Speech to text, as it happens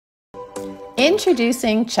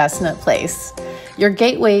Introducing Chestnut Place, your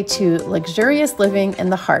gateway to luxurious living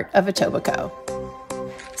in the heart of Etobicoke.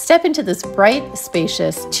 Step into this bright,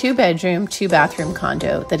 spacious 2-bedroom, 2-bathroom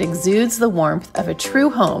condo that exudes the warmth of a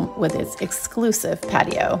true home with its exclusive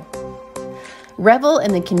patio. Revel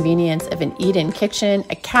in the convenience of an eat-in kitchen,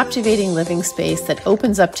 a captivating living space that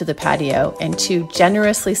opens up to the patio, and 2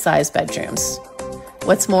 generously sized bedrooms.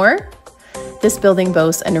 What's more? This building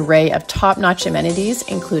boasts an array of top-notch amenities,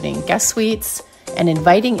 including guest suites, an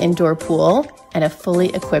inviting indoor pool, and a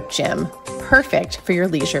fully equipped gym, perfect for your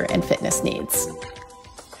leisure and fitness needs.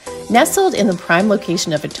 Nestled in the prime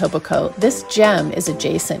location of Etobicoke, this gem is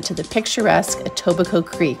adjacent to the picturesque Etobicoke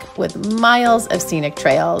Creek with miles of scenic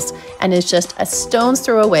trails and is just a stone's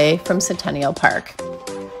throw away from Centennial Park.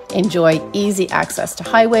 Enjoy easy access to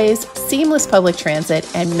highways, seamless public transit,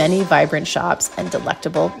 and many vibrant shops and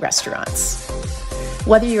delectable restaurants.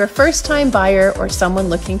 Whether you're a first-time buyer or someone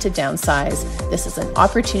looking to downsize, this is an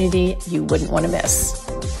opportunity you wouldn't want to miss.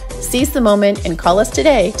 Seize the moment and call us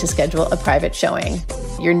today to schedule a private showing.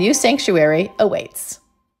 Your new sanctuary awaits.